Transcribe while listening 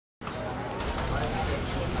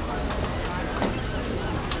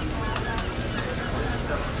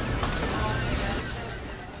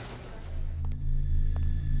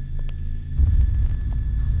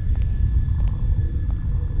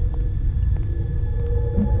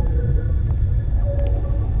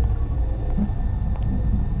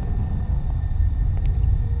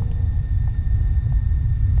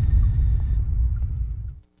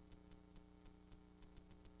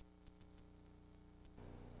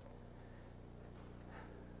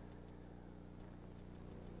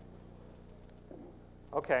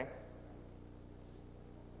Okay.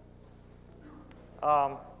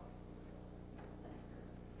 All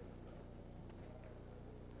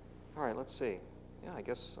right, let's see. Yeah, I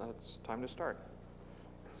guess it's time to start. Does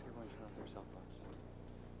everyone turn off their cell phones?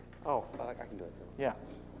 Oh, I can do it. yeah.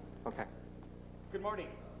 Okay. Good morning.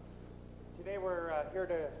 Today we're here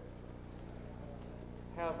to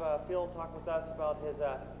have Phil talk with us about his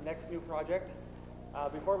next new project.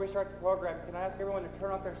 Before we start the program, can I ask everyone to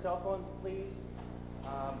turn off their cell phones, please?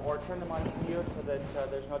 Or turn them on mute so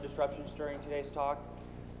that there's no disruptions during today's talk.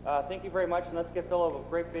 Thank you very much, and let's give Phil a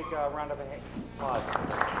great big round of applause.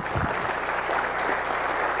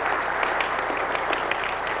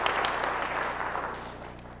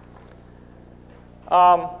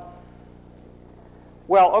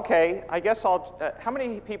 Well, okay, I guess I'll, how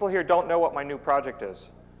many people here don't know what my new project is?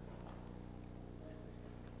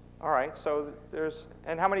 All right, so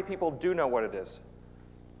and how many people do know what it is?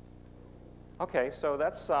 Okay, so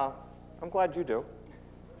that's, I'm glad you do.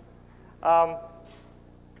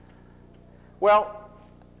 Well,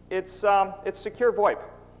 it's secure VoIP.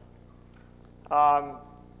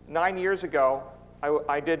 9 years ago,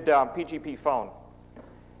 I did PGP phone.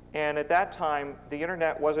 And at that time, the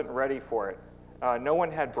internet wasn't ready for it. No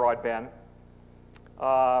one had broadband.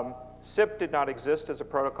 SIP did not exist as a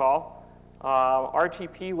protocol.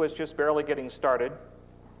 RTP was just barely getting started.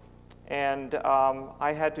 And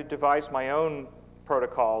I had to devise my own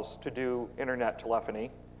protocols to do internet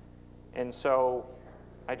telephony. And so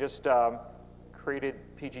I just created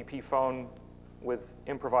PGP phone with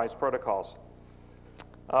improvised protocols.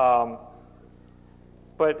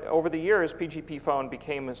 But over the years, PGP phone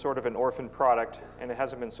became a sort of an orphan product, and it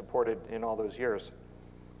hasn't been supported in all those years.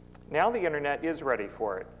 Now the internet is ready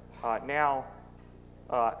for it. Now,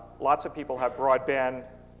 lots of people have broadband.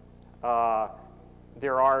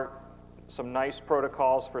 There are some nice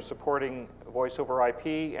protocols for supporting voice over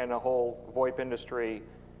IP, and a whole VoIP industry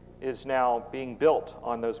is now being built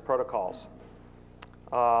on those protocols.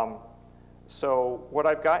 So what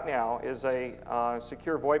I've got now is a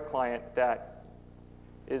secure VoIP client that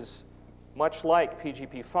is much like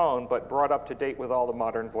PGP phone, but brought up to date with all the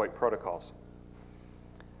modern VoIP protocols.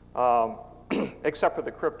 Except for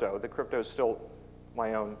the crypto. The crypto is still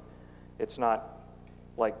my own. It's not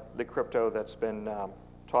like the crypto that's been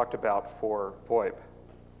talked about for VoIP.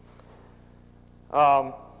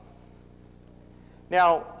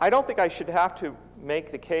 Now, I don't think I should have to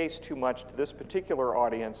make the case too much to this particular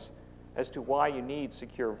audience as to why you need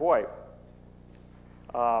secure VoIP.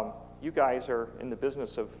 You guys are in the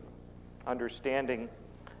business of understanding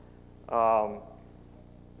the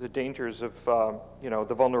dangers of,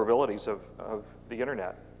 the vulnerabilities of the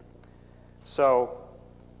internet. So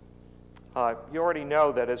you already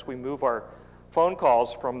know that as we move our phone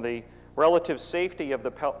calls from the relative safety of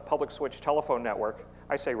the public switch telephone network,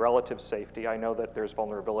 I say relative safety, I know that there's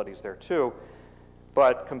vulnerabilities there too,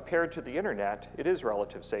 but compared to the internet, it is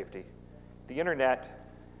relative safety. The internet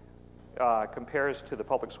compares to the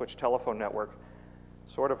public switch telephone network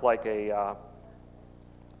sort of like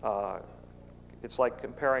it's like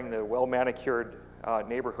comparing the well-manicured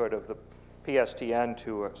neighborhood of the PSTN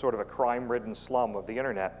to a sort of a crime-ridden slum of the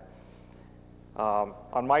internet.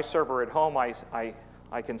 On my server at home, I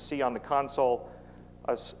can see on the console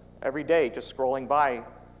every day just scrolling by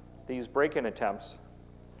these break-in attempts.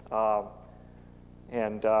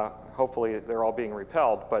 And hopefully they're all being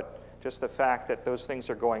repelled, but just the fact that those things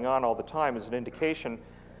are going on all the time is an indication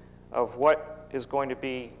of what is going to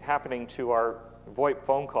be happening to our VoIP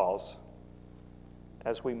phone calls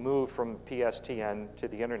as we move from PSTN to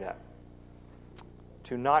the internet.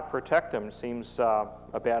 To not protect them seems a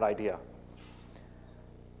bad idea.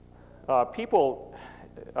 People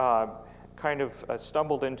kind of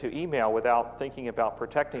stumbled into email without thinking about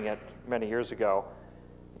protecting it many years ago,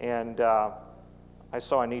 and I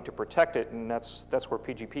saw a need to protect it, and that's where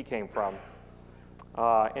PGP came from.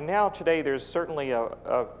 And now today there's certainly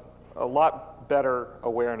a lot better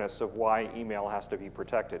awareness of why email has to be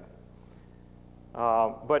protected.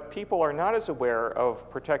 But people are not as aware of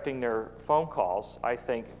protecting their phone calls, I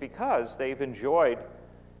think, because they've enjoyed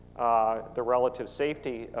the relative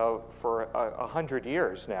safety for 100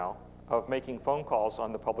 years now of making phone calls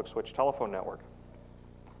on the public switch telephone network.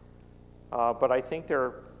 But I think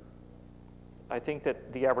that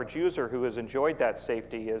the average user who has enjoyed that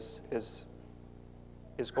safety is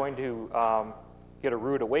going to get a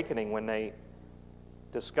rude awakening when they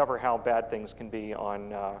discover how bad things can be on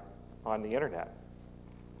the internet.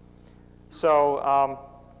 So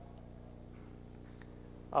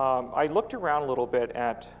I looked around a little bit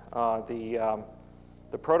at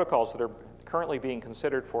the protocols that are currently being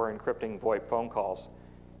considered for encrypting VoIP phone calls,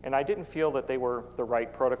 and I didn't feel that they were the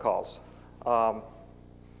right protocols.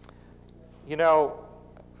 You know,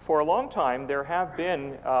 for a long time, there have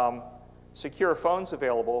been secure phones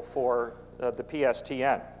available for the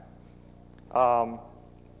PSTN.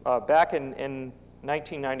 Back in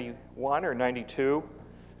 1991 or 92,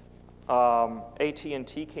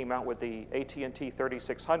 AT&T came out with the AT&T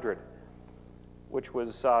 3600, which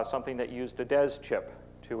was something that used a DES chip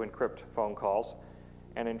to encrypt phone calls.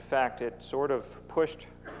 And in fact, it sort of pushed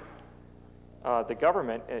the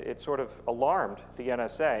government, it sort of alarmed the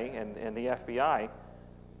NSA and the FBI,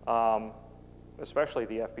 especially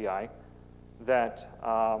the FBI,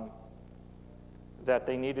 that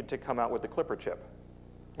they needed to come out with the Clipper chip.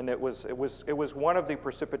 And it was one of the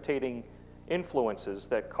precipitating influences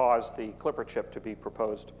that caused the Clipper chip to be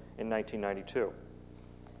proposed in 1992.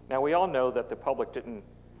 Now, we all know that the public didn't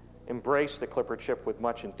embrace the Clipper chip with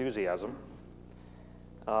much enthusiasm,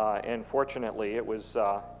 and fortunately, it was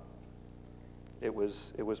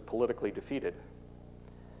politically defeated.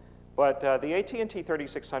 But the AT&T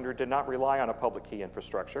 3600 did not rely on a public key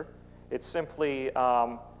infrastructure. It simply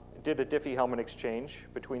did a Diffie-Hellman exchange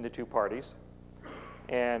between the two parties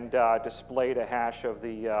and displayed a hash of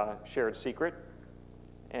the shared secret.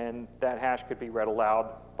 And that hash could be read aloud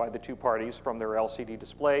by the two parties from their LCD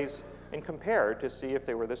displays and compared to see if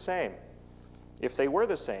they were the same. If they were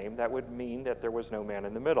the same, that would mean that there was no man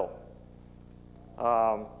in the middle.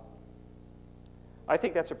 I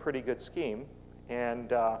think that's a pretty good scheme.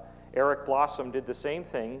 And Eric Blossom did the same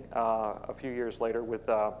thing a few years later with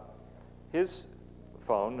his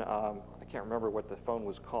phone. I can't remember what the phone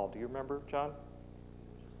was called. Do you remember, John?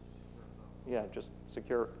 Yeah, just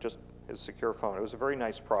his secure phone. It was a very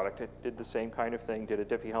nice product. It did the same kind of thing, did a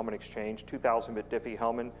Diffie-Hellman exchange, 2,000-bit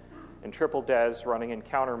Diffie-Hellman, and triple DES running in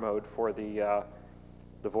counter mode for the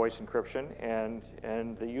voice encryption,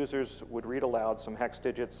 and the users would read aloud some hex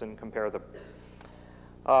digits and compare them.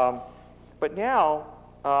 But now,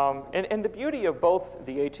 and the beauty of both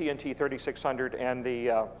the AT&T 3600 and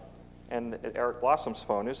Eric Blossom's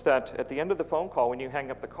phone is that at the end of the phone call, when you hang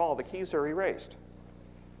up the call, the keys are erased.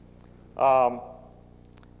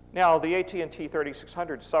 Now, the AT&T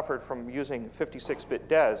 3600 suffered from using 56-bit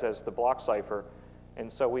DES as the block cipher,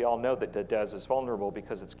 and so we all know that the DES is vulnerable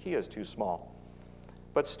because its key is too small.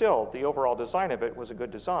 But still, the overall design of it was a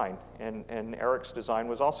good design, and Eric's design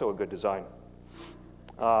was also a good design.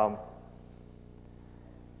 And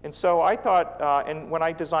so I thought, and when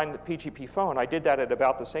I designed the PGP phone, I did that at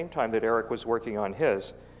about the same time that Eric was working on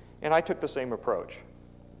his, and I took the same approach.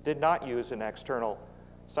 Did not use an external,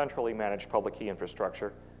 centrally managed public key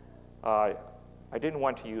infrastructure. I didn't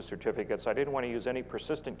want to use certificates. I didn't want to use any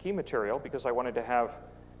persistent key material because I wanted to have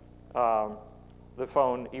the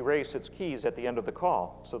phone erase its keys at the end of the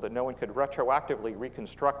call so that no one could retroactively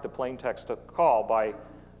reconstruct the plain text of the call by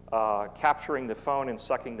capturing the phone and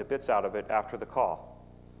sucking the bits out of it after the call.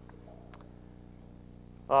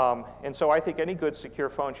 And so I think any good secure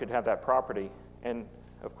phone should have that property. And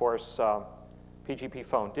of course, PGP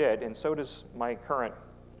phone did, and so does my current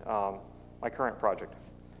project.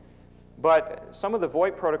 But some of the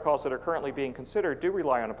VoIP protocols that are currently being considered do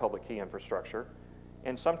rely on a public key infrastructure.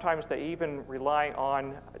 And sometimes they even rely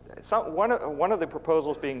on, one of the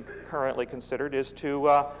proposals being currently considered is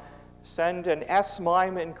to send an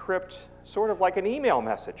S-MIME encrypt, sort of like an email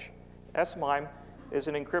message. S-MIME is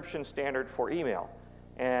an encryption standard for email.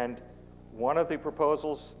 And one of the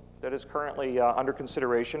proposals that is currently under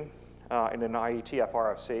consideration in an IETF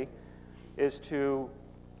RFC is to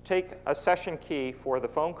take a session key for the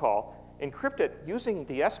phone call, encrypt it using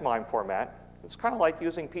the S-MIME format. It's kind of like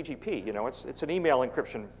using PGP, you know, it's an email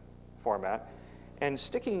encryption format, and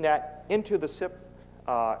sticking that into the SIP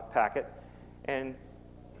packet and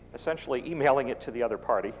essentially emailing it to the other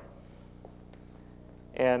party.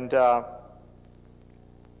 And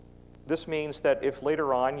this means that if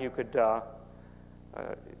later on you could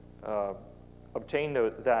obtain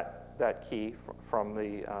that key from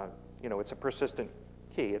the, you know, it's a persistent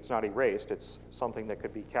key. It's not erased. It's something that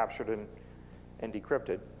could be captured and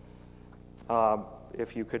decrypted.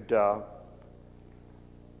 If you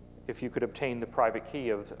could obtain the private key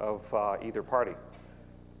of either party.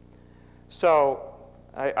 So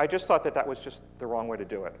I just thought that was just the wrong way to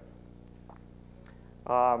do it.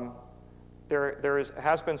 There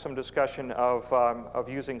has been some discussion of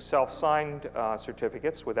using self-signed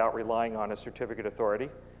certificates without relying on a certificate authority.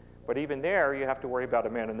 But even there, you have to worry about a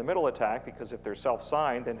man-in-the-middle attack, because if they're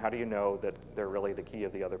self-signed, then how do you know that they're really the key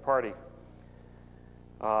of the other party?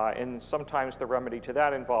 And sometimes the remedy to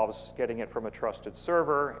that involves getting it from a trusted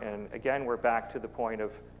server. And again, we're back to the point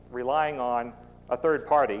of relying on a third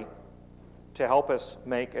party to help us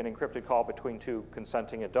make an encrypted call between two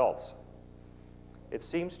consenting adults. It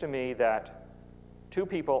seems to me that two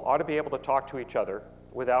people ought to be able to talk to each other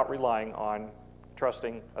without relying on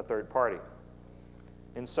trusting a third party.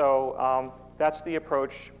 And so that's the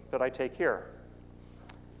approach that I take here.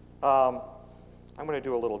 I'm going to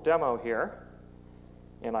do a little demo here,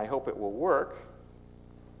 and I hope it will work.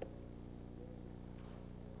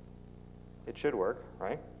 It should work,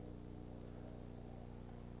 right?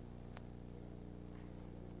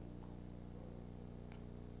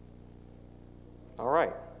 All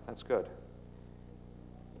right, that's good.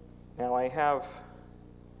 Now I have,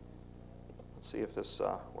 let's see if this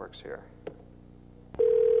works here.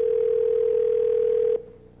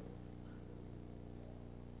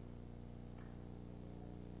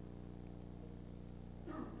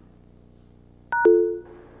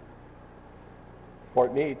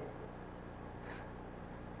 Fort Meade.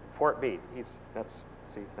 Fort Meade.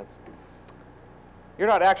 You're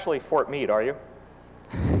not actually Fort Meade, are you?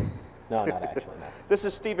 No, not actually, no. This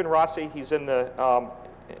is Stephen Rossi. He's in the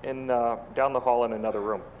down the hall in another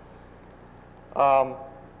room.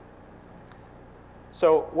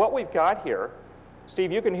 So what we've got here,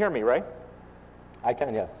 Steve, you can hear me, right? I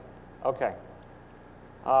can, yes. Okay.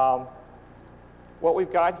 What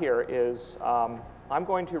we've got here is I'm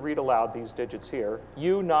going to read aloud these digits here.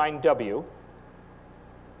 U9W.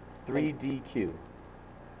 3DQ.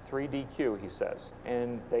 3DQ, he says.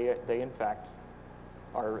 And they in fact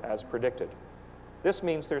are as predicted. This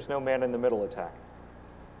means there's no man-in-the-middle attack.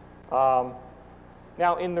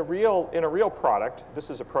 Now, in a real product, this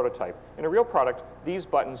is a prototype. In a real product, these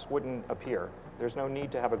buttons wouldn't appear. There's no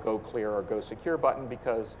need to have a go clear or go secure button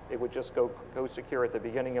because it would just go secure at the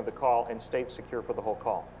beginning of the call and stay secure for the whole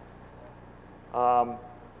call.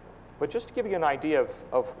 But just to give you an idea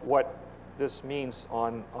of what this means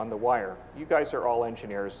on the wire, you guys are all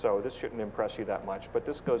engineers, so this shouldn't impress you that much, but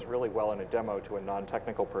this goes really well in a demo to a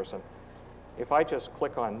non-technical person. If I just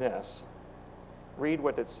click on this, read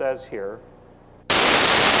what it says here.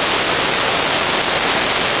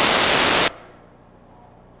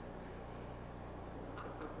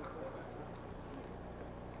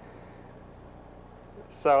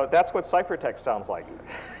 So that's what ciphertext sounds like.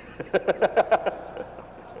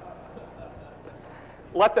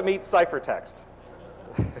 Let them eat ciphertext.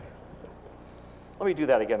 Let me do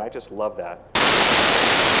that again. I just love that.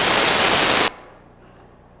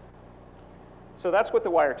 So that's what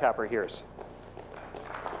the wiretapper hears.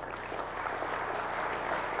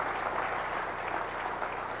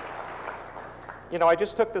 You know, I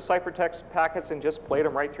just took the ciphertext packets and just played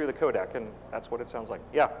them right through the codec, and that's what it sounds like.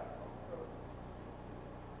 Yeah?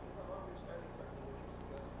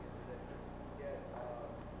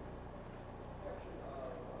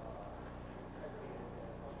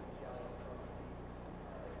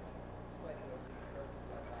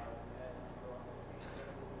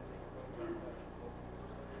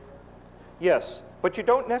 Yes, but you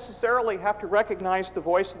don't necessarily have to recognize the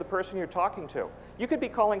voice of the person you're talking to. You could be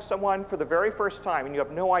calling someone for the very first time and you have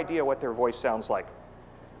no idea what their voice sounds like.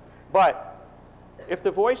 But if the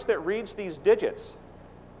voice that reads these digits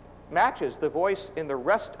matches the voice in the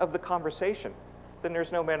rest of the conversation, then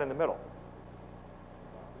there's no man in the middle.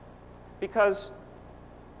 Because,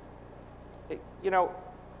 you know,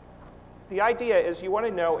 the idea is you want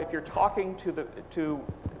to know if you're talking to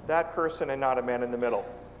that person and not a man in the middle.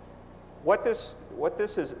 What this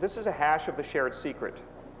is a hash of the shared secret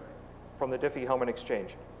from the Diffie-Hellman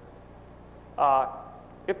exchange.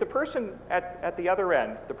 If the person at the other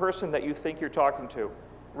end, the person that you think you're talking to,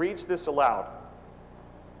 reads this aloud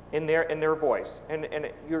in their voice, and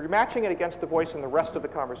you're matching it against the voice in the rest of the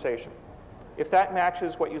conversation, if that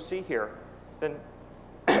matches what you see here, then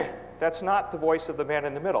that's not the voice of the man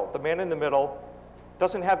in the middle. The man in the middle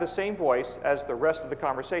doesn't have the same voice as the rest of the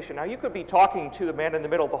conversation. Now, you could be talking to the man in the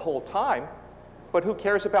middle the whole time, but who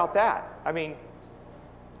cares about that? I mean,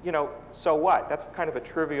 you know, so what? That's kind of a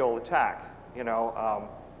trivial attack, you know.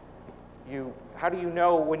 How do you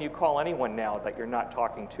know when you call anyone now that you're not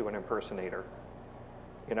talking to an impersonator?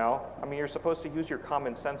 You know? I mean, you're supposed to use your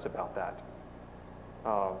common sense about that.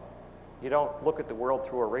 You don't look at the world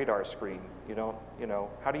through a radar screen. You don't, you know,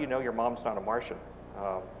 how do you know your mom's not a Martian?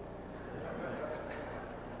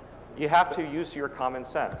 You have to use your common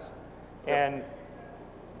sense. And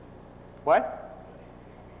what?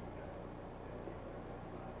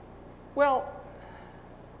 Well,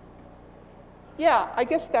 yeah, I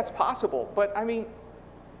guess that's possible, but I mean,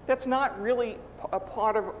 that's not really a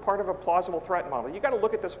part of a plausible threat model. You got to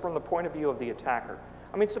look at this from the point of view of the attacker.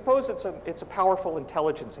 I mean, suppose it's a powerful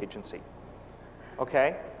intelligence agency,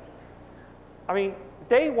 okay? I mean,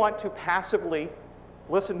 they want to passively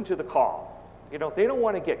listen to the call. You know, they don't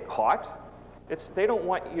want to get caught. They don't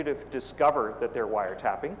want you to discover that they're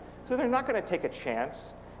wiretapping, so they're not going to take a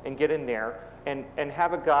chance and get in there and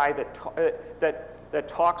have a guy that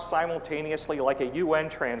talks simultaneously like a UN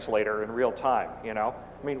translator in real time, you know?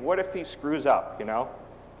 I mean, what if he screws up, you know?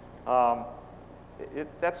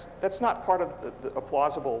 That's not part of a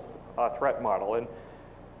plausible threat model. And,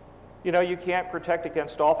 you know, you can't protect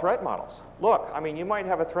against all threat models. Look, I mean, you might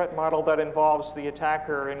have a threat model that involves the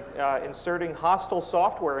attacker inserting hostile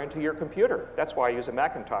software into your computer. That's why I use a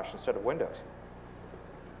Macintosh instead of Windows.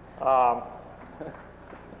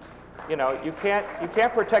 You know, you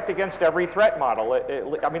can't protect against every threat model.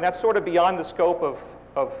 I mean, that's sort of beyond the scope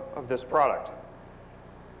of this product.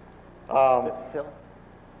 Phil?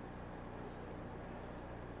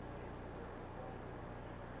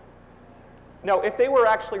 No, if they were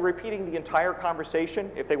actually repeating the entire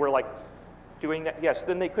conversation, if they were like doing that, yes,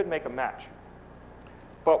 then they could make a match.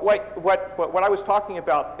 But what I was talking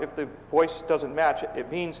about, if the voice doesn't match,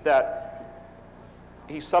 it means that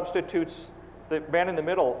he substitutes, the man in the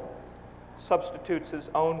middle substitutes his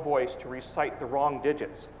own voice to recite the wrong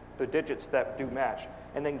digits, the digits that do match,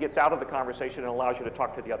 and then gets out of the conversation and allows you to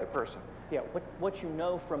talk to the other person. Yeah, what you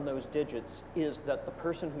know from those digits is that the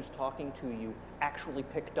person who's talking to you actually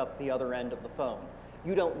picked up the other end of the phone.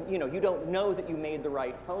 You don't know that you made the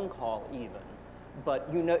right phone call even, but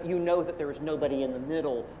you know that there is nobody in the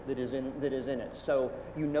middle that is in it. So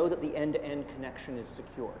you know that the end-to-end connection is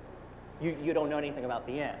secure. You don't know anything about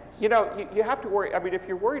the ends. You know, you have to worry. I mean, if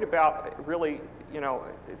you're worried about really, you know,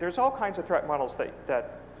 there's all kinds of threat models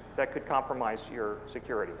that could compromise your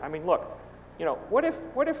security. I mean, look, you know, what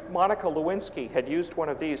if Monica Lewinsky had used one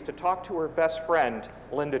of these to talk to her best friend,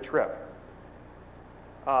 Linda Tripp,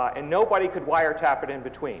 and nobody could wiretap it in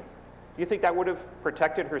between? Do you think that would have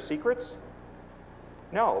protected her secrets?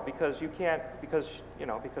 No, because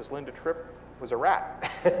because Linda Tripp was a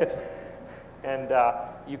rat. And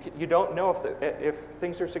you don't know if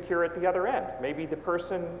things are secure at the other end. Maybe the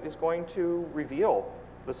person is going to reveal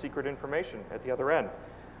the secret information at the other end.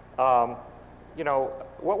 You know,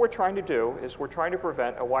 what we're trying to do is we're trying to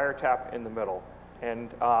prevent a wiretap in the middle. And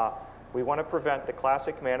we want to prevent the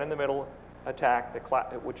classic man-in-the-middle attack,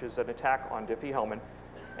 which is an attack on Diffie-Hellman.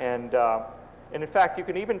 And in fact, you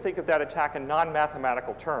can even think of that attack in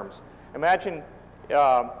non-mathematical terms. Imagine,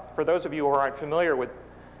 for those of you who aren't familiar with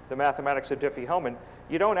the mathematics of Diffie-Hellman,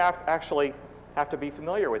 you don't actually have to be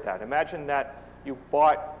familiar with that. Imagine that you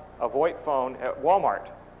bought a VoIP phone at Walmart,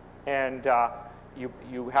 and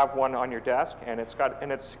you have one on your desk, and it's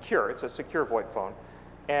secure. It's a secure VoIP phone,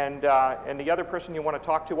 and the other person you want to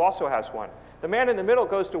talk to also has one. The man in the middle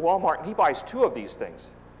goes to Walmart and he buys two of these things,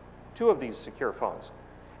 two of these secure phones,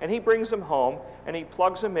 and he brings them home and he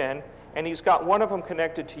plugs them in, and he's got one of them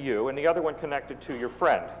connected to you and the other one connected to your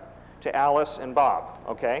friend, to Alice and Bob,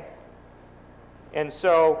 okay? And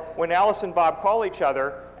so when Alice and Bob call each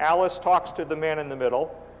other, Alice talks to the man in the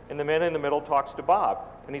middle, and the man in the middle talks to Bob.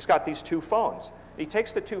 And he's got these two phones. He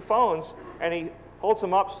takes the two phones and he holds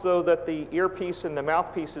them up so that the earpiece and the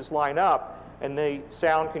mouthpieces line up, and the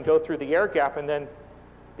sound can go through the air gap, and then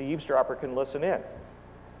the eavesdropper can listen in.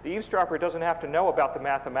 The eavesdropper doesn't have to know about the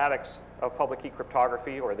mathematics of public key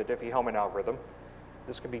cryptography or the Diffie-Hellman algorithm.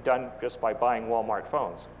 This can be done just by buying Walmart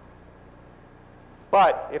phones.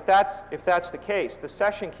 But if that's the case, the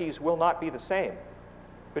session keys will not be the same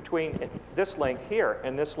between this link here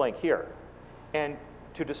and this link here. And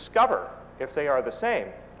to discover if they are the same,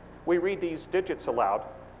 we read these digits aloud,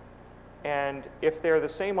 and if they're the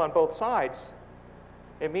same on both sides,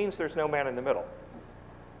 it means there's no man in the middle.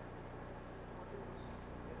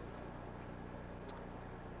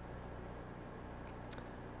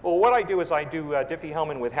 Well, what I do is I do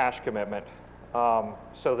Diffie-Hellman with hash commitment,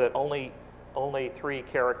 so that only 3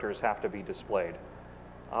 characters have to be displayed.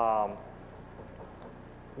 I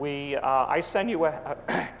send you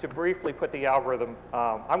to briefly put the algorithm.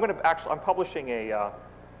 I'm publishing a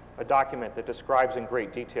document that describes in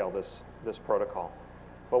great detail this protocol.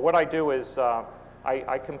 But what I do is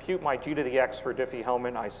I compute my g to the x for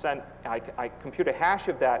Diffie-Hellman. I compute a hash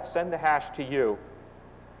of that, send the hash to you,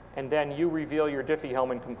 and then you reveal your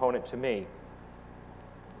Diffie-Hellman component to me.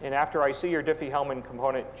 And after I see your Diffie-Hellman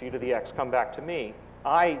component g to the x come back to me,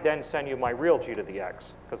 I then send you my real g to the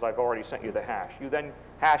x, because I've already sent you the hash. You then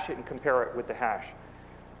hash it and compare it with the hash.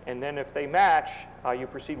 And then if they match, you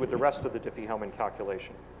proceed with the rest of the Diffie-Hellman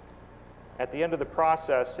calculation. At the end of the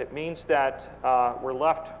process, it means that we're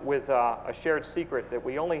left with a shared secret that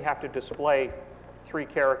we only have to display 3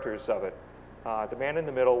 characters of it. The man in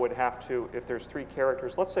the middle would have to, if there's 3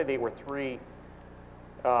 characters, let's say they were 3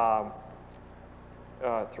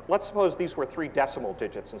 let's suppose these were 3 decimal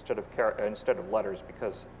digits instead of letters,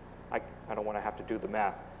 because I don't want to have to do the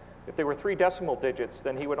math. If they were 3 decimal digits,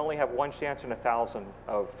 then he would only have 1 chance in 1,000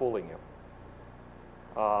 of fooling you.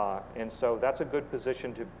 And so that's a good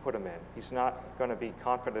position to put him in. He's not going to be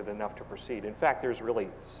confident enough to proceed. In fact, there's really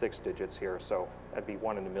 6 digits here, so that'd be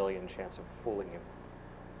 1 in a million chance of fooling you.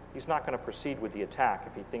 He's not going to proceed with the attack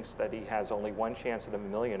if he thinks that he has only 1 chance in a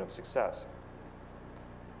million of success.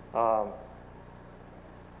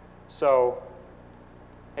 So,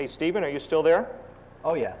 hey, Stephen, are you still there?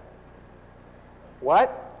 Oh, yeah.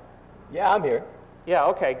 What? Yeah, I'm here. Yeah,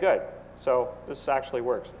 okay, good. So this actually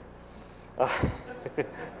works.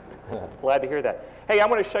 Glad to hear that. Hey, I'm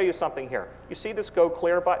going to show you something here. You see this Go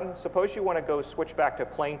Clear button? Suppose you want to go switch back to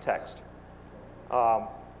plain text.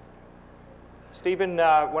 Stephen,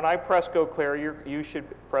 when I press Go Clear, you should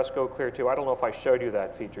press Go Clear too. I don't know if I showed you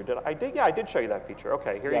that feature. Did I? Yeah, I did show you that feature.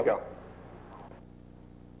 Okay, here you go.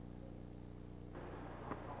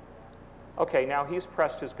 Okay, now he's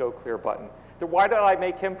pressed his Go Clear button. Why did I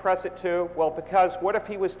make him press it too? Well, because what if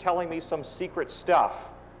he was telling me some secret stuff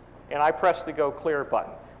and I pressed the Go Clear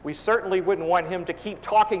button? We certainly wouldn't want him to keep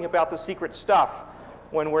talking about the secret stuff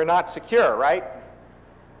when we're not secure, right?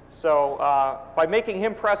 So by making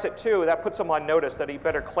him press it too, that puts him on notice that he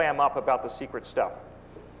better clam up about the secret stuff.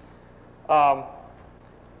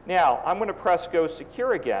 Now, I'm going to press Go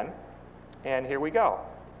Secure again, and here we go.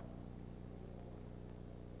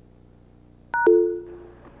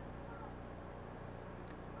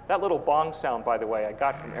 That little bong sound, by the way, I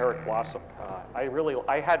got from Eric Blossom.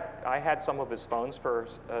 I had some of his phones for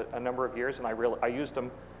a number of years, and I used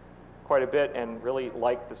them quite a bit and really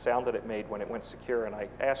liked the sound that it made when it went secure. And I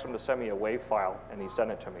asked him to send me a WAV file, and he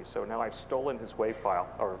sent it to me. So now I've stolen his WAV file,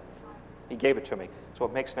 or he gave it to me. So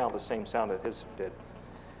it makes now the same sound that his did.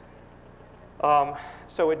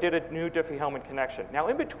 So it did a new Diffie-Hellman connection. Now,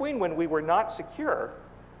 in between when we were not secure,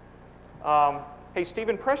 hey,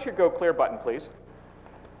 Stephen, press your Go Clear button, please.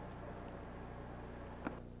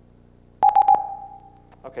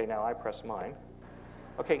 Okay, now I press mine.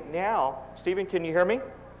 Okay, now, Stephen, can you hear me?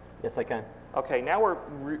 Yes, I can. Okay, now we're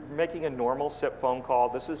making a normal SIP phone call.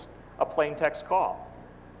 This is a plain text call.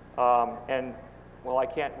 And, well, I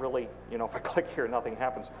can't really, if I click here, nothing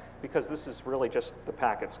happens, because this is really just the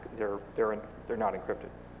packets. They're not encrypted.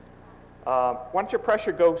 Why don't you press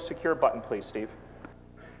your Go Secure button, please, Steve?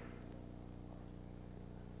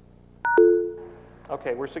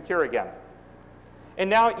 Okay, we're secure again. And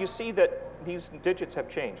now you see that these digits have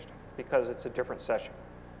changed because it's a different session.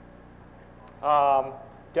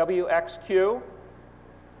 WXQ.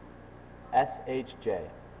 SHJ.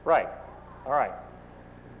 Right. All right.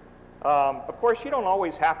 Of course, you don't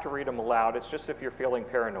always have to read them aloud. It's just if you're feeling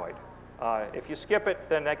paranoid. If you skip it,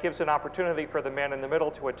 then that gives an opportunity for the man in the middle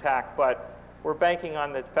to attack. But we're banking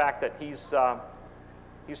on the fact that he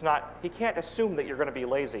can't assume that you're going to be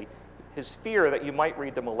lazy. His fear that you might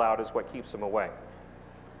read them aloud is what keeps him away.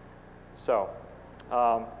 So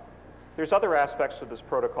there's other aspects to this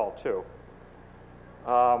protocol too.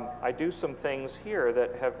 I do some things here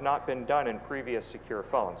that have not been done in previous secure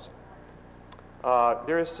phones.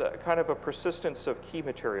 There's kind of a persistence of key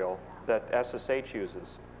material that SSH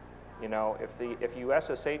uses. If you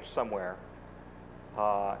SSH somewhere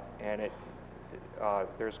and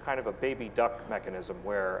there's kind of a baby duck mechanism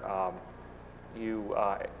where you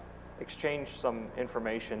exchange some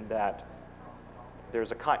information that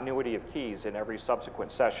there's a continuity of keys in every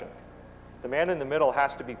subsequent session. The man in the middle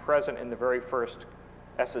has to be present in the very first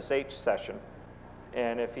SSH session,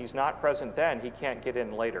 and if he's not present then, he can't get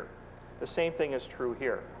in later. The same thing is true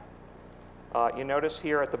here. You notice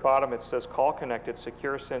here at the bottom it says call connected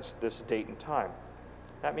secure since this date and time.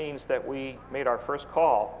 That means that we made our first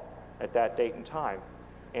call at that date and time,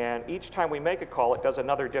 and each time we make a call it does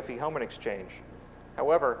another Diffie-Hellman exchange.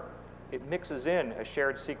 However, it mixes in a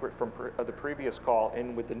shared secret from the previous call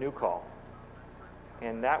in with the new call.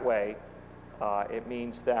 And that way, it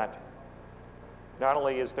means that not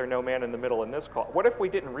only is there no man in the middle in this call, what if we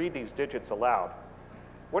didn't read these digits aloud?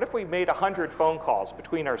 What if we made 100 phone calls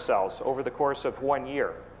between ourselves over the course of 1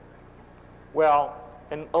 year? Well,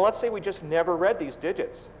 and let's say we just never read these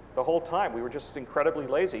digits the whole time. We were just incredibly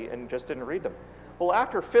lazy and just didn't read them. Well,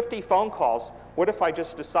 after 50 phone calls, what if I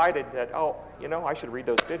just decided that, oh, I should read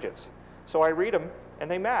those digits? So I read them, and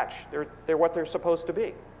they match. They're what they're supposed to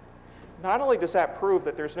be. Not only does that prove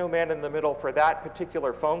that there's no man in the middle for that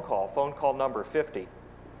particular phone call number 50,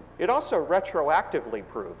 it also retroactively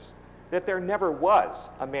proves that there never was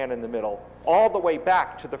a man in the middle all the way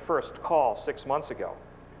back to the first call 6 months ago.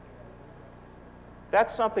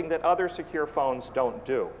 That's something that other secure phones don't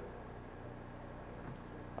do.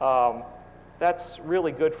 that's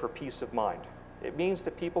really good for peace of mind. It means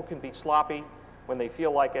that people can be sloppy when they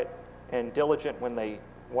feel like it and diligent when they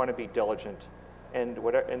want to be diligent. And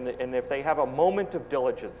if they have a moment of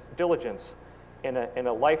diligence in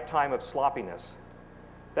a lifetime of sloppiness,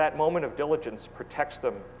 that moment of diligence protects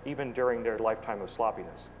them even during their lifetime of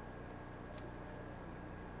sloppiness.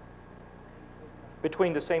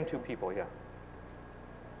 Between the same two people, yeah.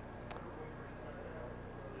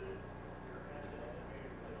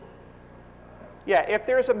 Yeah, if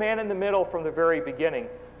there's a man in the middle from the very beginning,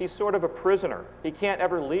 he's sort of a prisoner. He can't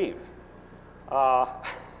ever leave.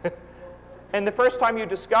 And the first time you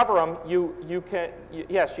discover him,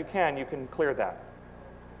 yes, you can clear that.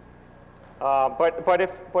 But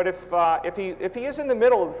if he is in the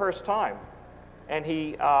middle the first time, and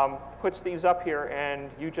he puts these up here, and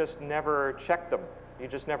you just never checked them, you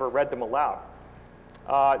just never read them aloud,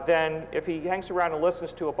 then if he hangs around and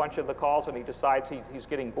listens to a bunch of the calls and he decides he's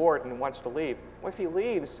getting bored and wants to leave, well, if he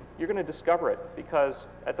leaves, you're going to discover it, because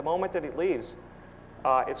at the moment that he leaves,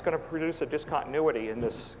 it's going to produce a discontinuity in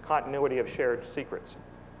this continuity of shared secrets.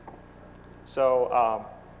 So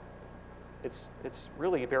it's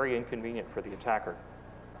really very inconvenient for the attacker.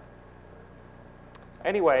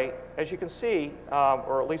 Anyway, as you can see,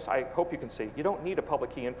 or at least I hope you can see, you don't need a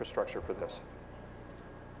public key infrastructure for this.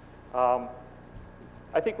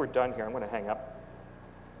 I think we're done here. I'm going to hang up.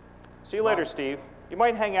 See you later, Steve. You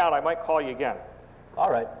might hang out. I might call you again.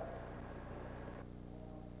 All right.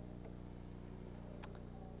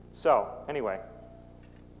 So anyway,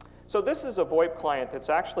 so this is a VoIP client that's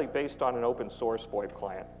actually based on an open source VoIP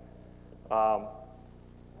client. I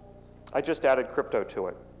just added crypto to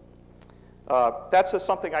it. That's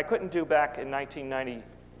something I couldn't do back in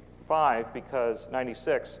 1995 because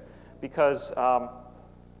 96, because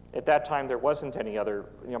at that time there wasn't any other,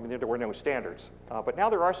 there were no standards. But now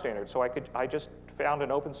there are standards, so I just found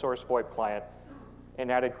an open source VoIP client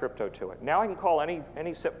and added crypto to it. Now I can call any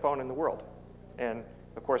SIP phone in the world. And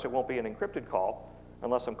of course it won't be an encrypted call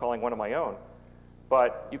unless I'm calling one of my own.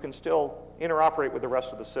 But you can still interoperate with the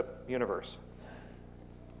rest of the SIP universe.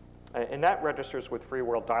 And that registers with Free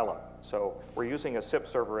World Dial-Up. So we're using a SIP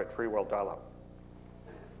server at Free World Dial-Up.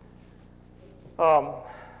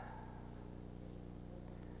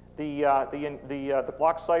 The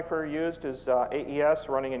block cipher used is AES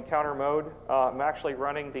running in counter mode. I'm actually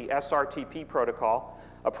running the SRTP protocol,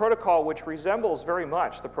 a protocol which resembles very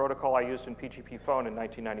much the protocol I used in PGP phone in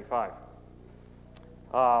 1995.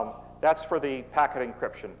 That's for the packet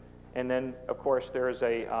encryption. And then, of course, there's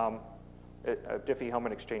a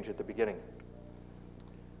Diffie-Hellman exchange at the beginning.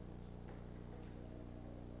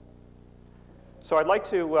 So I'd like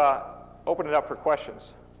to open it up for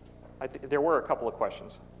questions. There were a couple of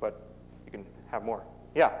questions, but you can have more.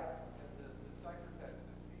 Yeah? The ciphertext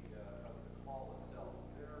of the call itself,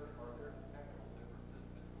 are there technical differences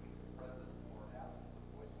between the presence or absence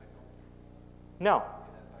of voice signal No. in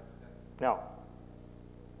that ciphertext? No.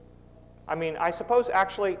 I mean, I suppose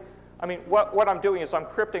actually, what I'm doing is I'm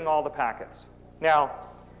crypting all the packets. Now,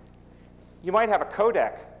 you might have a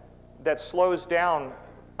codec that slows down.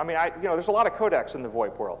 There's a lot of codecs in the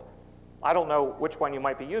VoIP world. I don't know which one you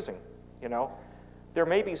might be using, There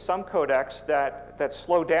may be some codecs that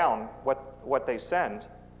slow down what they send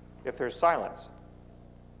if there's silence,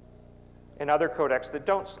 and other codecs that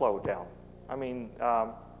don't slow down.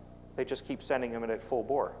 They just keep sending them in at full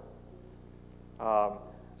bore.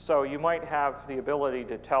 So you might have the ability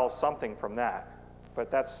to tell something from that, but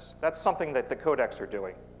that's something that the codecs are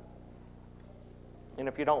doing. And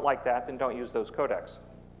if you don't like that, then don't use those codecs.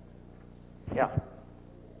 Yeah? Do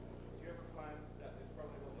you ever plan, that it's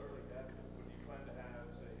probably a little early to ask this, but do you plan to have,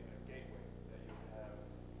 say, a gateway that you would have,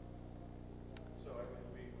 so it would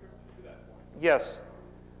be encrypted to that point? Yes.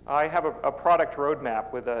 I have a product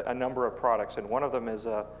roadmap with a number of products, and one of them is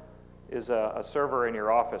a server in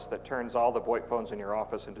your office that turns all the VoIP phones in your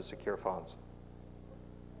office into secure phones.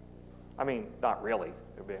 Not really.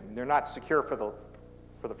 They're not secure for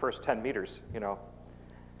the first 10 meters,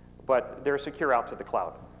 but they're secure out to the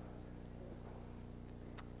cloud.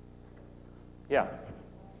 Yeah.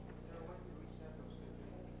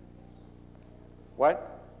 What?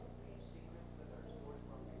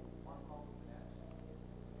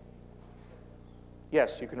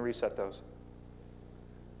 Yes, you can reset those.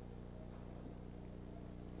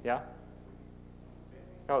 Yeah?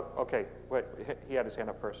 Oh, okay. Wait, he had his hand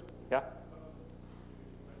up first. Yeah?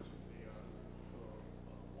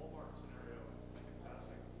 Walmart scenario in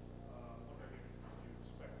passing. Wondering if you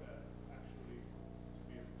expect that actually to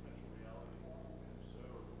be a potential reality, and if so,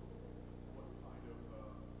 what kind of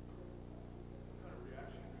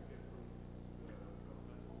reaction you get from the governmental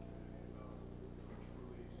community about which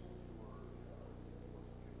release or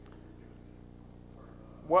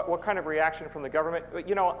what kind of reaction from the government?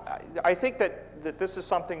 You know, I think that this is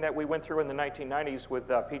something that we went through in the 1990s with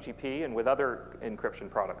PGP and with other encryption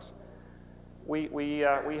products. We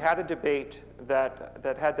had a debate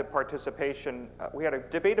that had the participation. We had a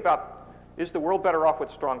debate about, is the world better off with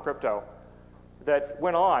strong crypto, that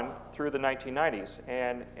went on through the 1990s.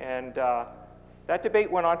 And that debate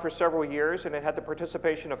went on for several years, and it had the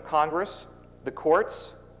participation of Congress, the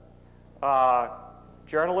courts,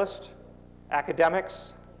 journalists,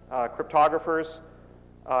 academics, cryptographers,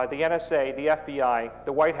 the NSA, the FBI,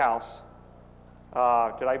 the White House.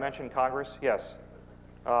 Did I mention Congress? Yes.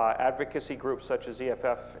 Advocacy groups such as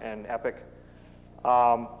EFF and EPIC.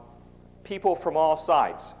 People from all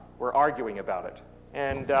sides were arguing about it.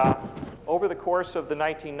 And over the course of the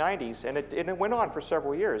 1990s, and it went on for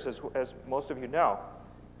several years, as most of you know,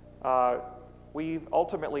 we've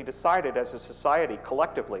ultimately decided as a society,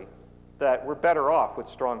 collectively, that we're better off with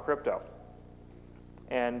strong crypto.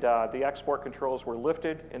 And the export controls were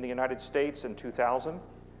lifted in the United States in 2000.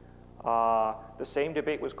 The same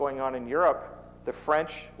debate was going on in Europe. The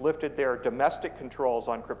French lifted their domestic controls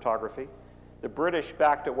on cryptography. The British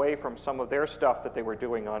backed away from some of their stuff that they were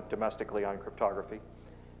doing domestically on cryptography.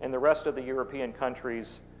 And the rest of the European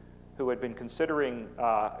countries who had been considering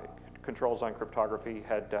controls on cryptography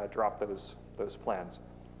had dropped those plans.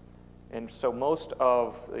 And so most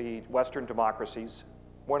of the Western democracies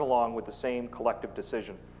went along with the same collective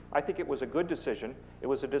decision. I think it was a good decision. It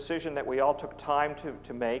was a decision that we all took time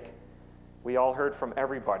to make. We all heard from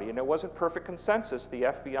everybody, and it wasn't perfect consensus. The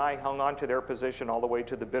FBI hung on to their position all the way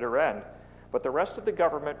to the bitter end, but the rest of the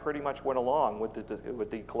government pretty much went along with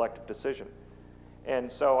the collective decision.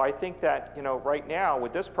 And so I think that, you know, right now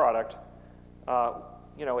with this product,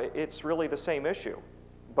 you know, it's really the same issue,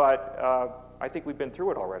 but I think we've been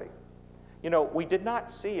through it already. You know, we did not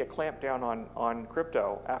see a clampdown on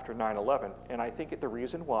crypto after 9/11, and I think the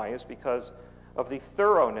reason why is because of the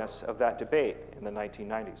thoroughness of that debate in the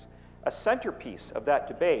 1990s. A centerpiece of that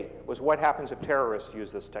debate was what happens if terrorists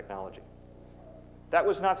use this technology. That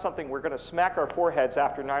was not something we're going to smack our foreheads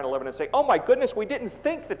after 9/11 and say, oh my goodness, we didn't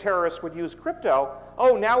think the terrorists would use crypto.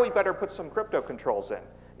 Oh, now we better put some crypto controls in.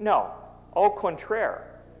 No, au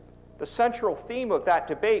contraire. The central theme of that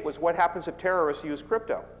debate was what happens if terrorists use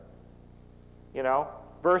crypto, you know,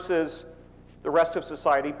 versus the rest of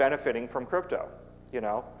society benefiting from crypto, you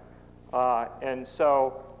know. And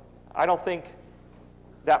so I don't think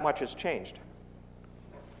that much has changed.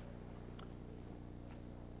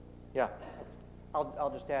 Yeah.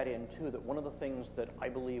 I'll just add in, too, that one of the things that I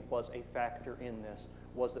believe was a factor in this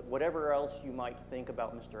was that whatever else you might think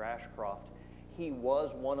about Mr. Ashcroft, he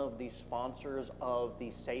was one of the sponsors of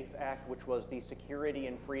the SAFE Act, which was the Security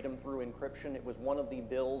and Freedom Through Encryption. It was one of the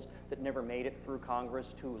bills that never made it through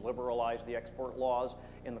Congress to liberalize the export laws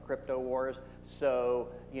in the crypto wars. So,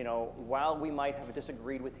 you know, while we might have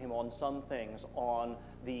disagreed with him on some things, on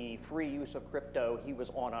the free use of crypto, he was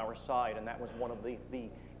on our side, and that was one of the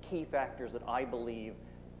key factors that I believe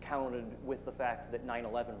counted with the fact that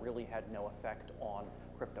 9/11 really had no effect on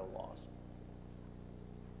crypto laws.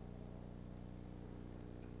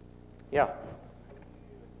 Yeah.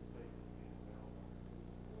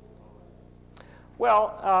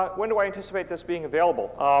 Well, when do I anticipate this being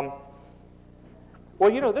available? Well,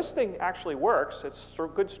 you know, this thing actually works. It's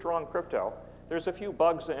good, strong crypto. There's a few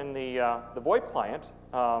bugs in the VoIP client.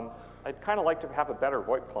 I'd kind of like to have a better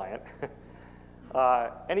VoIP client.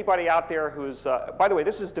 Anybody out there who's, by the way,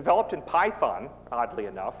 this is developed in Python, oddly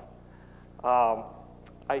enough.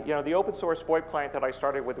 You know, the open source VoIP client that I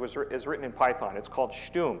started with is written in Python. It's called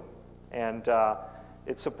Stum. And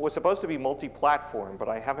it was supposed to be multi-platform, but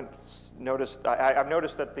I haven't noticed, I've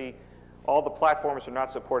noticed that all the platforms are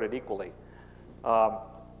not supported equally.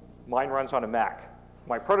 Mine runs on a Mac.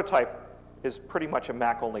 My prototype is pretty much a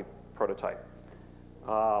Mac-only prototype.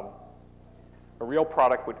 A real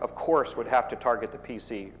product would, of course, would have to target the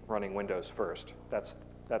PC running Windows first. That's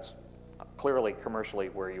clearly commercially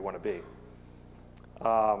where you want to be.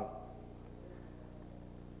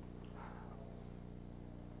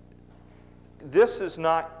 This is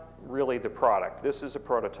not really the product. This is a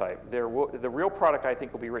prototype. The real product, I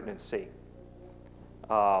think, will be written in C,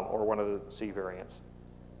 or one of the C variants.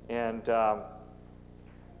 And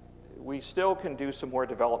we still can do some more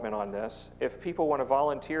development on this. If people want to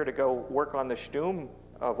volunteer to go work on the Stum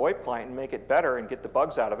VoIP client and make it better and get the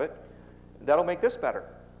bugs out of it, that'll make this better,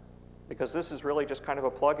 because this is really just kind of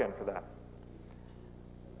a plug-in for that.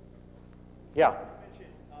 Yeah?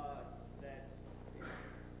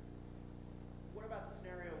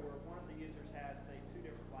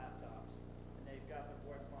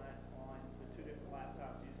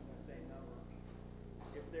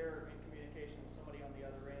 they're in communication with somebody on the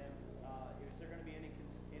other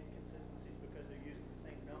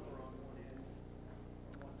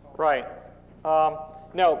Right.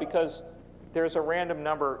 No, because there's a random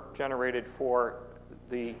number generated for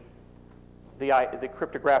the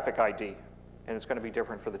cryptographic ID, and it's going to be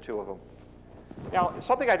different for the two of them. Now,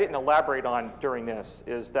 something I didn't elaborate on during this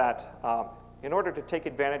is that in order to take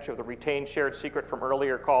advantage of the retained shared secret from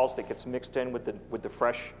earlier calls that gets mixed in with the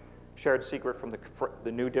fresh shared secret from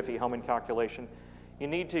the new Diffie-Hellman calculation, you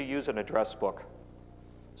need to use an address book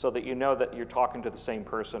so that you know that you're talking to the same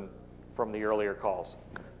person from the earlier calls.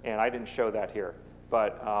 And I didn't show that here,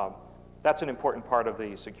 but that's an important part of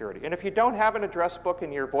the security. And if you don't have an address book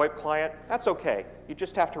in your VoIP client, that's okay. You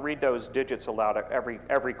just have to read those digits aloud at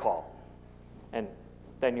every call, and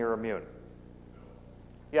then you're immune.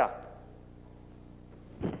 Yeah?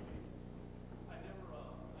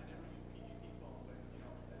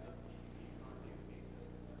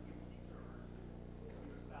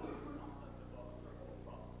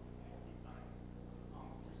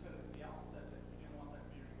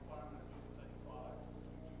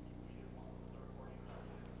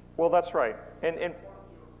 Well, that's right. And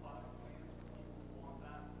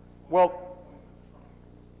well,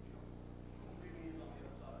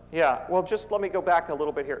 yeah, well, just let me go back a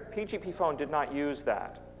little bit here. PGP phone did not use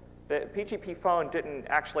that. The PGP phone didn't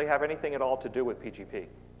actually have anything at all to do with PGP,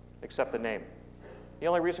 except the name. The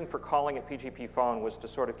only reason for calling it PGP phone was to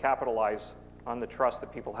sort of capitalize on the trust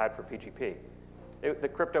that people had for PGP. The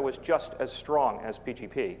crypto was just as strong as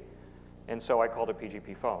PGP, and so I called it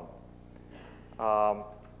PGP phone.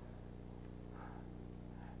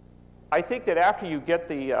 I think that after you get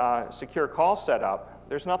the secure call set up,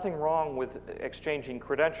 there's nothing wrong with exchanging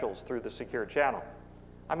credentials through the secure channel.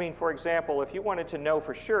 I mean, for example, if you wanted to know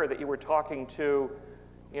for sure that you were talking to,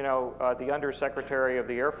 the Undersecretary of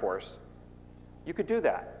the Air Force, you could do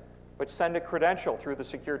that, but send a credential through the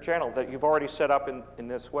secure channel that you've already set up in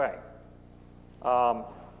this way. I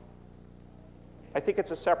think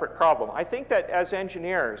it's a separate problem. I think that as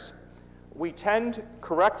engineers, we tend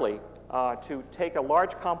correctly to take a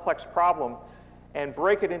large complex problem and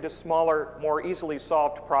break it into smaller, more easily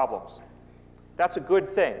solved problems. That's a good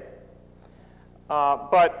thing.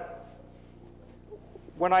 But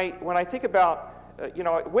when I think about,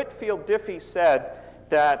 Whitfield Diffie said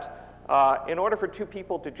that in order for two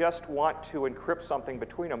people to just want to encrypt something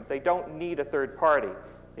between them, they don't need a third party.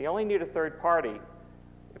 They only need a third party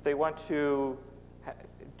if they want to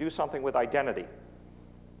do something with identity.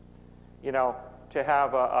 To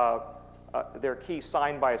have their key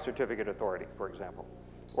signed by a certificate authority, for example,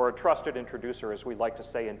 or a trusted introducer, as we like to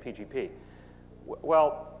say in PGP.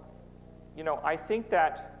 Well, I think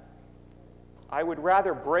that I would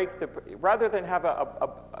rather rather than have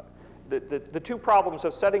the two problems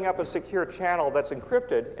of setting up a secure channel that's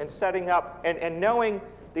encrypted and setting up and knowing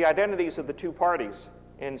the identities of the two parties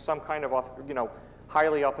in some kind of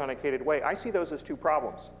highly authenticated way. I see those as two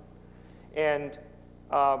problems. And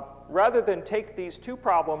rather than take these two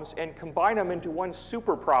problems and combine them into one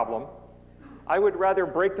super problem, I would rather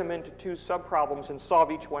break them into two sub-problems and solve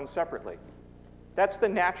each one separately. That's the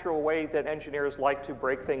natural way that engineers like to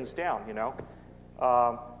break things down,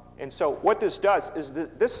 And so what this does is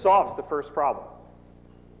this solves the first problem.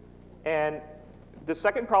 And the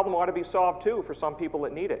second problem ought to be solved too for some people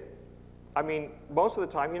that need it. I mean, most of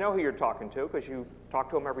the time you know who you're talking to because you talk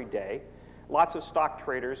to them every day. Lots of stock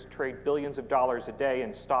traders trade billions of dollars a day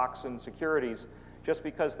in stocks and securities just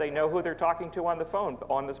because they know who they're talking to on the phone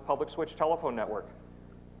on this public switch telephone network.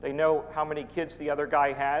 They know how many kids the other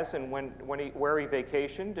guy has and where he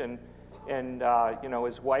vacationed and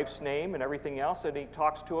his wife's name and everything else, and he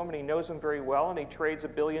talks to him and he knows him very well and he trades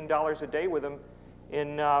 $1 billion a day with him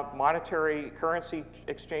in monetary currency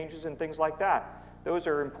exchanges and things like that. Those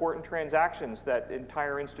are important transactions that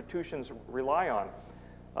entire institutions rely on.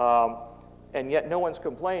 And yet no one's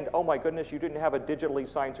complained, oh my goodness, you didn't have a digitally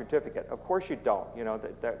signed certificate. Of course you don't.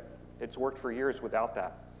 It's worked for years without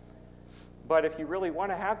that. But if you really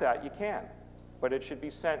want to have that, you can. But it should be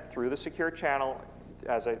sent through the secure channel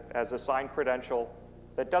as a signed credential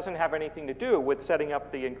that doesn't have anything to do with setting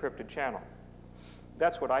up the encrypted channel.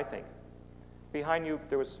 That's what I think. Behind you,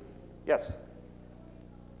 there was, yes?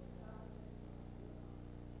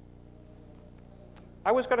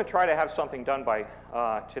 I was going to try to have something done by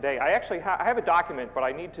today. I actually I have a document, but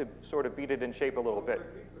I need to sort of beat it in shape a little bit.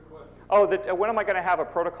 Oh, when am I going to have a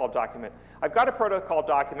protocol document? I've got a protocol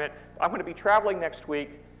document. I'm going to be traveling next week.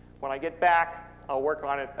 When I get back, I'll work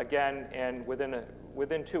on it again, and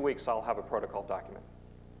within 2 weeks, I'll have a protocol document.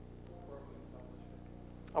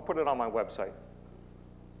 I'll put it on my website.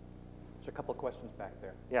 There's a couple of questions back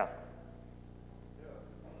there. Yeah.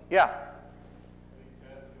 Yeah.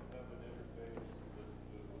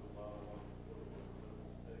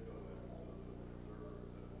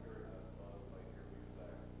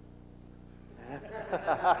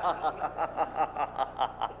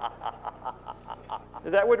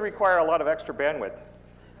 that would require a lot of extra bandwidth.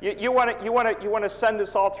 You want to send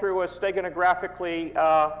this all through a steganographic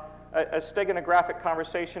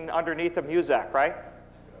conversation underneath a Muzak, right?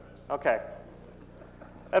 Okay.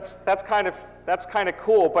 That's kind of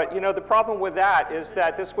cool, but you know the problem with that is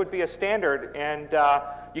that this would be a standard, and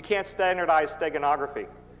you can't standardize steganography.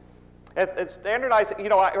 It's standardized. You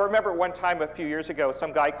know, I remember one time a few years ago,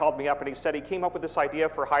 some guy called me up and he said he came up with this idea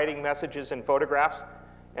for hiding messages in photographs.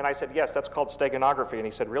 And I said, yes, that's called steganography. And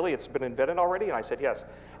he said, really, it's been invented already? And I said, yes.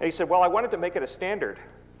 And he said, well, I wanted to make it a standard.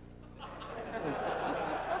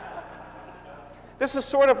 This is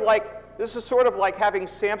sort of like having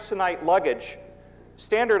Samsonite luggage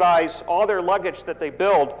standardize all their luggage that they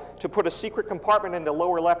build to put a secret compartment in the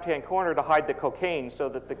lower left-hand corner to hide the cocaine so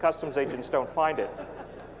that the customs agents don't find it.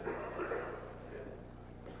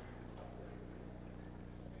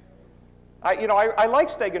 I like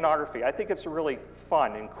steganography. I think it's really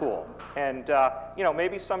fun and cool. And you know,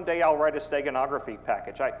 maybe someday I'll write a steganography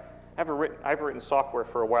package. I've written software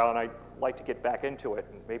for a while, and I'd like to get back into it.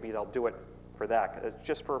 And maybe they'll do it for that. It's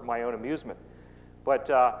just for my own amusement. But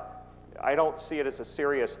I don't see it as a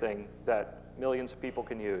serious thing that millions of people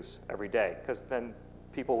can use every day, because then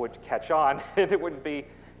people would catch on, and it wouldn't be,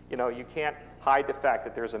 you know, you can't hide the fact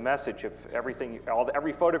that there's a message of everything,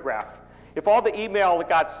 every photograph. If all the email that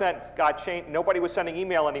got sent got changed, nobody was sending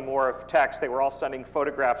email anymore of text. They were all sending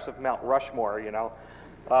photographs of Mount Rushmore, you know.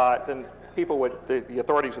 Then people would, the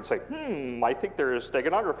authorities would say, I think there is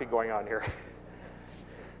steganography going on here.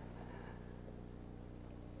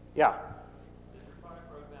 Yeah. Does your product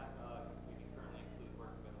roadmap currently include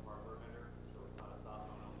working with a hardware vendor, so it's not a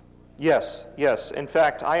softphone only solution? Yes, yes. In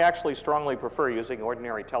fact, I actually strongly prefer using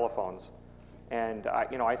ordinary telephones. And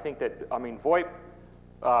you know, I think that, I mean, VoIP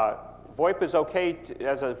is okay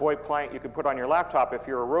as a VoIP client you can put on your laptop if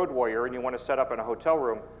you're a road warrior and you want to set up in a hotel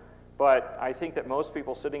room. But I think that most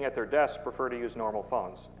people sitting at their desks prefer to use normal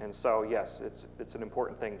phones. And so, yes, it's an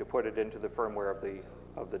important thing to put it into the firmware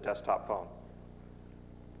of the desktop phone.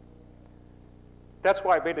 That's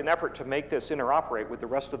why I made an effort to make this interoperate with the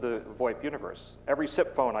rest of the VoIP universe. Every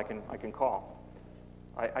SIP phone I can call.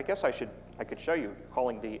 I guess I could show you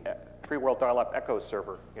calling the Free World Dial-Up Echo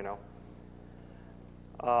server, you know.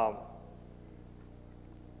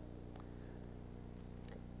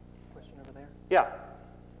 Question over there? Yeah.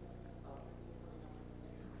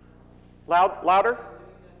 Louder?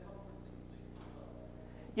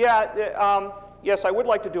 Yeah, yes, I would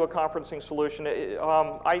like to do a conferencing solution.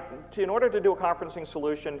 In order to do a conferencing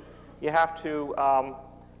solution, you have to,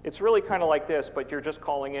 it's really kind of like this, but you're just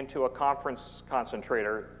calling into a conference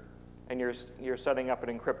concentrator, and you're setting up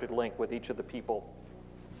an encrypted link with each of the people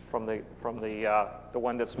from the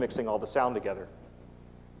one that's mixing all the sound together.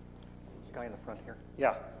 There's a guy in the front here. Yeah.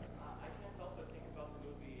 I can't help but think about the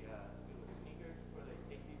movie It Was Sneakers, where they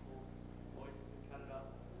take people's voices and cut it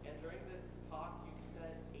up. And during this talk, you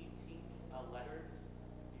said 18 letters.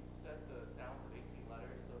 You said the sounds of 18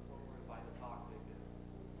 letters, so if someone were to find the talk, they could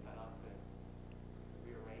cut up and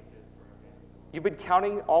rearrange it for a You've been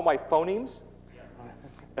counting all my phonemes? Yes.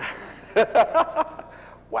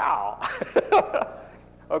 Wow.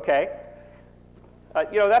 Okay.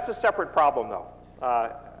 You know, that's a separate problem, though.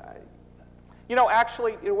 You know,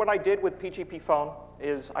 actually, what I did with PGP phone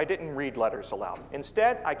is I didn't read letters aloud.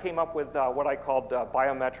 Instead, I came up with what I called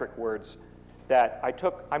biometric words that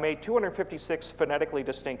I made 256 phonetically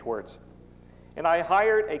distinct words. And I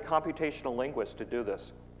hired a computational linguist to do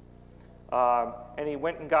this. And he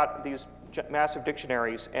went and got these massive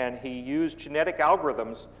dictionaries, and he used genetic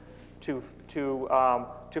algorithms to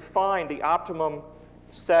find the optimum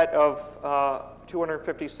set of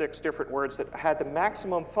 256 different words that had the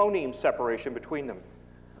maximum phoneme separation between them.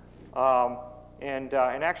 And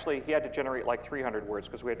actually, he had to generate like 300 words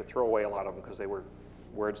because we had to throw away a lot of them because they were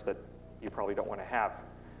words that you probably don't want to have.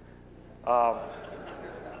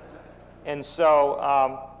 And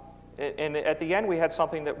so, and at the end, we had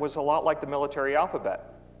something that was a lot like the military alphabet.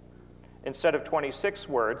 Instead of 26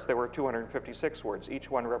 words, there were 256 words,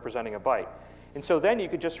 each one representing a byte. And so then you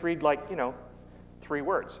could just read, like, you know, 3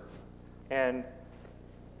 words. And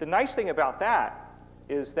the nice thing about that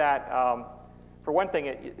is that, for one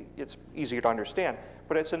thing, it's easier to understand.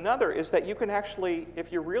 But it's another is that you can actually,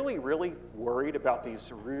 if you're really, really worried about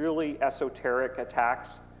these really esoteric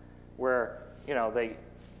attacks where, you know,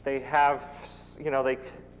 they have, you know,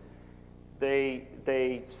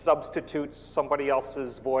 they substitute somebody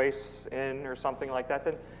else's voice in or something like that,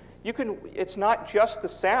 then you can, it's not just the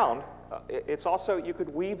sound, it's also, you could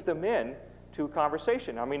weave them in to a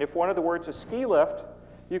conversation. I mean, if one of the words is ski lift,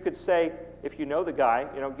 you could say, if you know the guy,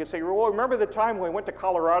 you know, you could say, well, remember the time when we went to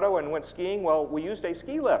Colorado and went skiing? Well, we used a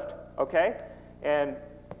ski lift, okay? And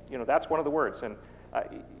You know, that's one of the words. And,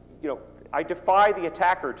 you know, I defy the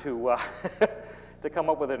attacker to, to come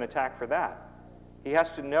up with an attack for that. He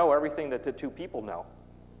has to know everything that the two people know.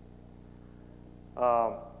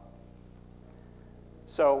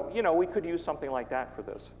 So, you know, we could use something like that for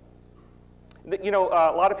this. You know,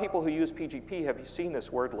 a lot of people who use PGP have seen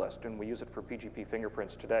this word list, and we use it for PGP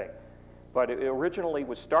fingerprints today. But it originally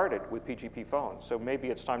was started with PGP phones, so maybe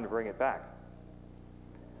it's time to bring it back.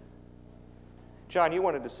 John, you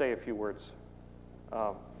wanted to say a few words.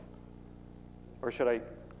 Or should I?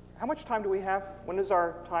 How much time do we have? When is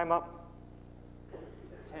our time up?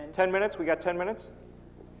 10 minutes? We got 10 minutes?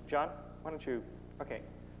 John, why don't you? Okay.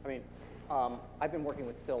 I mean, I've been working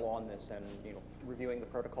with Phil on this and, you know, reviewing the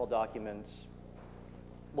protocol documents,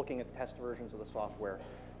 looking at test versions of the software.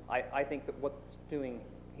 I think that what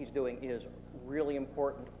he's doing is really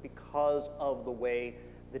important because of the way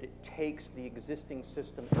that it takes the existing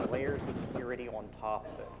system and layers the security on top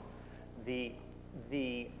of it.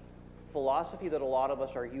 The philosophy that a lot of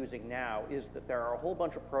us are using now is that there are a whole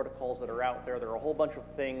bunch of protocols that are out there. There are a whole bunch of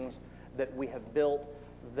things that we have built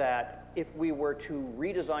that if we were to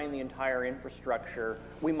redesign the entire infrastructure,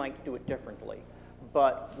 we might do it differently.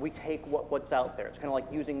 But we take what's out there. It's kind of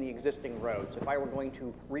like using the existing roads. If I were going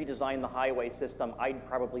to redesign the highway system, I'd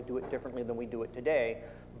probably do it differently than we do it today.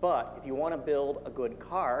 But if you want to build a good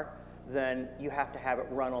car, then you have to have it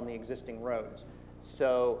run on the existing roads.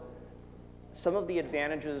 So some of the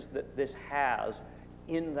advantages that this has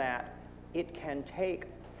in that it can take,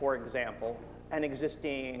 for example, an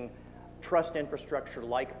existing trust infrastructure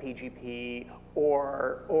like PGP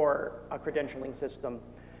or a credentialing system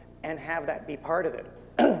and have that be part of it,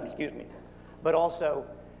 excuse me, but also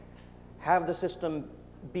have the system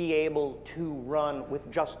be able to run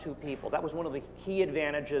with just two people. That was one of the key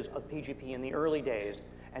advantages of PGP in the early days,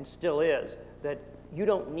 and still is, that you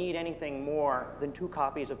don't need anything more than 2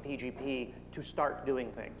 copies of PGP to start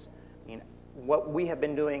doing things. I mean, what we have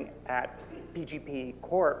been doing at PGP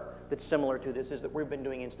Corp that's similar to this is that we've been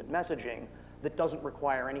doing instant messaging that doesn't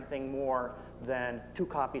require anything more than 2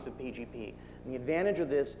 copies of PGP. And the advantage of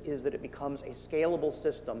this is that it becomes a scalable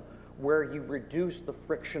system where you reduce the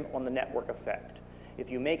friction on the network effect. If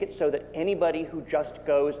you make it so that anybody who just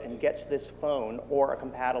goes and gets this phone or a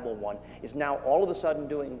compatible one is now all of a sudden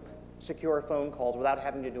doing secure phone calls without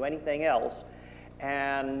having to do anything else,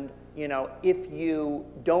 and you know, if you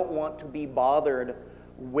don't want to be bothered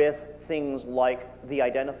with things like the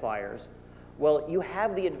identifiers, well, you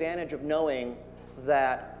have the advantage of knowing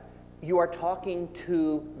that you are talking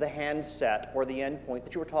to the handset or the endpoint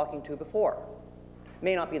that you were talking to before. It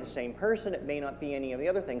may not be the same person, it may not be any of the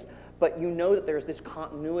other things, but you know that there's this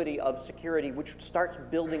continuity of security which starts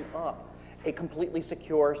building up a completely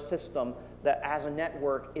secure system that as a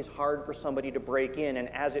network is hard for somebody to break in, and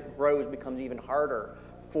as it grows becomes even harder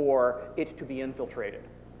for it to be infiltrated.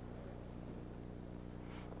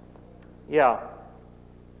 Yeah.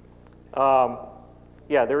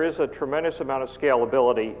 Yeah, there is a tremendous amount of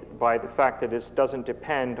scalability by the fact that this doesn't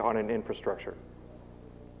depend on an infrastructure.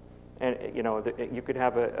 And you know, you could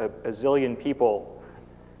have a zillion people,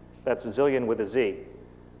 that's a zillion with a Z,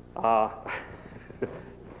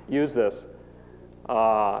 use this,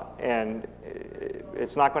 and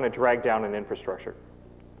it's not going to drag down an infrastructure.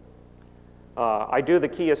 I do the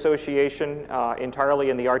key association entirely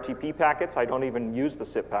in the RTP packets. I don't even use the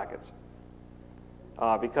SIP packets.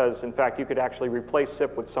 Because, in fact, you could actually replace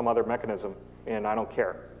SIP with some other mechanism, and I don't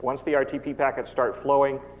care. Once the RTP packets start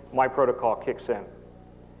flowing, my protocol kicks in.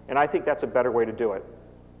 And I think that's a better way to do it.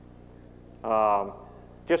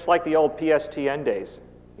 Just like the old PSTN days.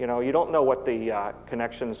 You know, you don't know what the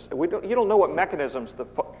connections, you don't know what mechanisms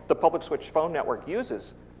the public switch phone network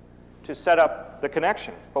uses to set up the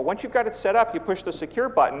connection. But once you've got it set up, you push the secure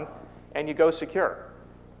button, and you go secure.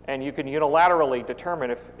 And you can unilaterally determine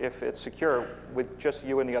if it's secure with just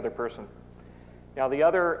you and the other person. Now, the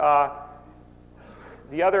other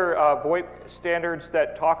VoIP standards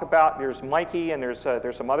that talk about, there's MIKE, and there's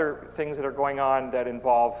some other things that are going on that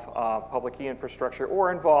involve public key infrastructure,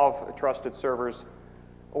 or involve trusted servers,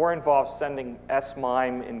 or involve sending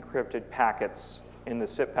SMIME encrypted packets in the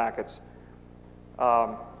SIP packets.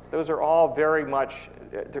 Those are all very much,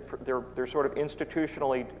 they're sort of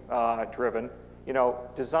institutionally driven. You know,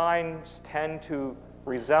 designs tend to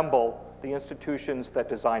resemble the institutions that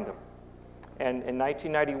designed them. And in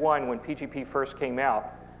 1991, when PGP first came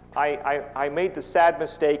out, I made the sad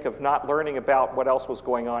mistake of not learning about what else was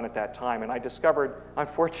going on at that time. And I discovered,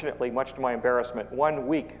 unfortunately, much to my embarrassment, 1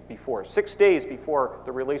 week before, 6 days before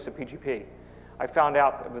the release of PGP, I found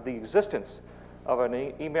out of the existence of an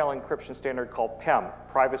email encryption standard called PEM,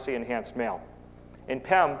 Privacy Enhanced Mail. And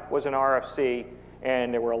PEM was an RFC,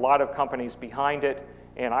 and there were a lot of companies behind it,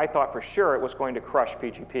 and I thought for sure it was going to crush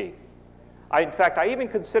PGP. In fact, I even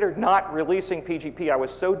considered not releasing PGP. I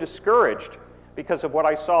was so discouraged because of what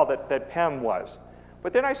I saw that PEM was.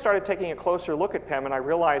 But then I started taking a closer look at PEM, and I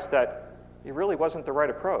realized that it really wasn't the right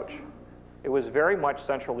approach. It was very much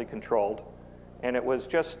centrally controlled, and it was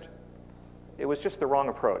just the wrong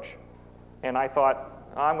approach. And I thought,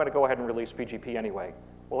 I'm going to go ahead and release PGP anyway.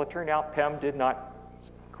 Well, it turned out PEM did not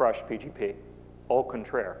crush PGP. Au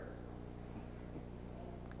contraire.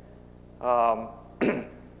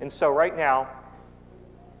 And so right now,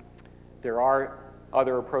 there are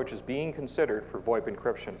other approaches being considered for VoIP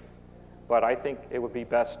encryption, but I think it would be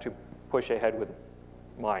best to push ahead with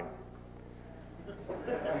mine.